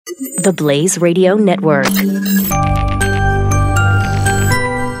The Blaze Radio Network.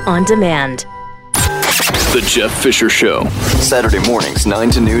 On demand. The Jeff Fisher Show. Saturday mornings,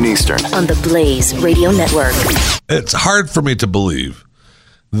 9 to noon Eastern. On the Blaze Radio Network. It's hard for me to believe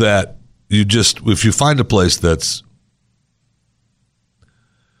that if you find a place that's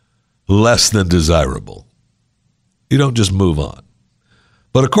less than desirable, you don't just move on.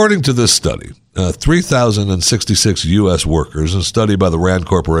 But according to this study, 3,066 U.S. workers, a study by the RAND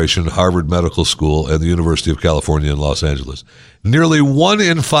Corporation, Harvard Medical School, and the University of California in Los Angeles, nearly 1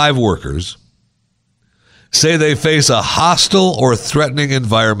 in 5 workers say they face a hostile or threatening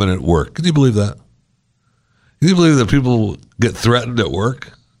environment at work. Can you believe that? Can you believe that people get threatened at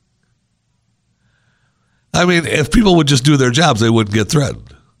work? I mean, if people would just do their jobs, they wouldn't get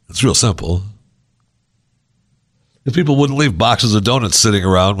threatened. It's real simple. If people wouldn't leave boxes of donuts sitting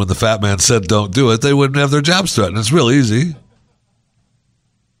around when the fat man said don't do it, they wouldn't have their jobs threatened. It's real easy.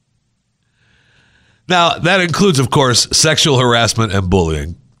 Now, that includes, of course, sexual harassment and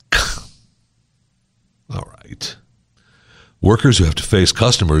bullying. All right. Workers who have to face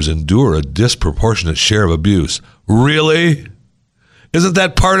customers endure a disproportionate share of abuse. Really? Isn't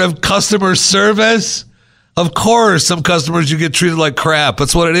that part of customer service? Of course, some customers you get treated like crap.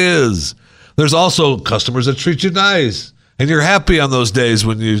 That's what it is. There's also customers that treat you nice, and you're happy on those days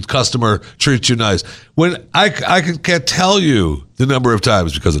when your customer treats you nice. When I can't tell you the number of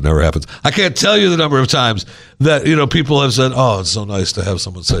times, because it never happens, I can't tell you the number of times that people have said, oh, it's so nice to have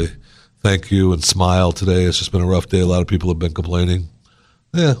someone say thank you and smile today. It's just been a rough day. A lot of people have been complaining.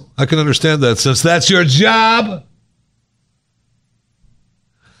 Yeah, I can understand that since that's your job.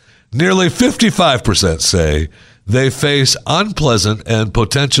 Nearly 55% say they face unpleasant and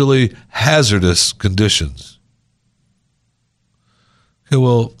potentially hazardous conditions. Okay,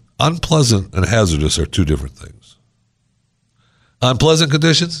 well, unpleasant and hazardous are two different things. Unpleasant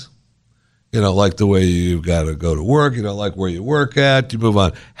conditions, you don't like the way you got to go to work, you don't like where you work at, you move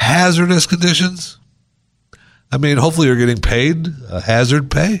on. Hazardous conditions, I mean, hopefully you're getting paid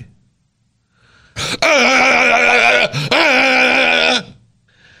hazard pay.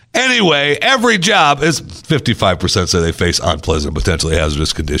 Anyway, every job is 55% say they face unpleasant, potentially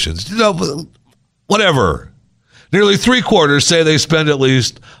hazardous conditions. Whatever. Nearly 3/4 say they spend at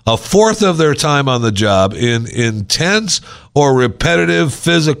least a fourth of their time on the job in intense or repetitive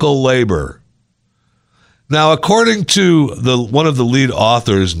physical labor. Now, according to one of the lead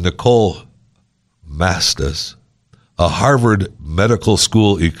authors, Nicole Mastas, a Harvard Medical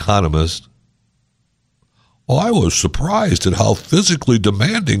School economist, I was surprised at how physically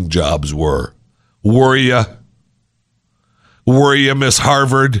demanding jobs were. Were you? Were you, Miss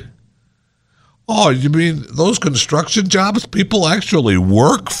Harvard? Oh, you mean those construction jobs, people actually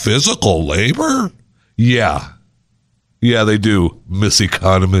work physical labor? Yeah. Yeah, they do, Miss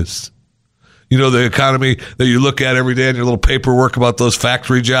Economist. You know, the economy that you look at every day in your little paperwork about those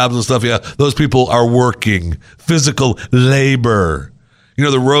factory jobs and stuff, yeah, those people are working physical labor. You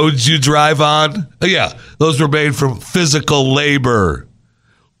know, the roads you drive on? Yeah, those were made from physical labor.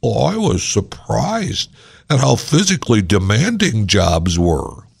 Oh, I was surprised at how physically demanding jobs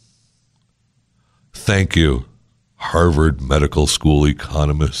were. Thank you, Harvard Medical School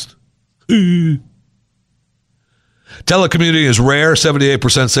economist. Telecommuting is rare.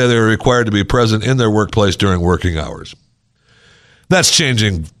 78% say they are required to be present in their workplace during working hours. That's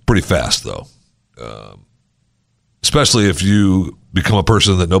changing pretty fast, though. Especially if you become a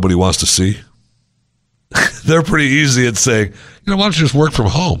person that nobody wants to see. They're pretty easy at saying, why don't you just work from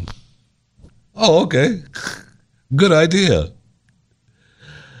home? Oh, okay. Good idea.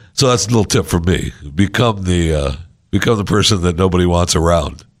 So that's a little tip from me. Become the person that nobody wants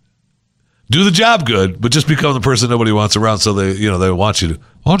around. Do the job good, but just become the person nobody wants around so they want you to.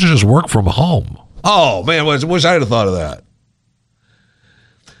 Why don't you just work from home? Oh, man, wish I had thought of that.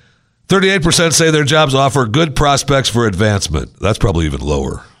 38% say their jobs offer good prospects for advancement. That's probably even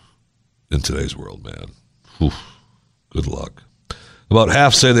lower in today's world, man. Oof, good luck. About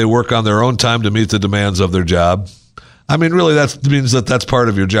half say they work on their own time to meet the demands of their job. I mean, really, that means that that's part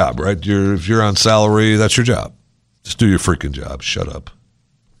of your job, right? If you're on salary, that's your job. Just do your freaking job. Shut up.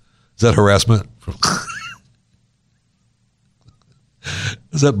 Is that harassment?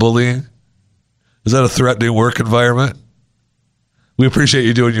 Is that bullying? Is that a threatening work environment? We appreciate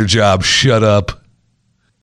you doing your job. Shut up.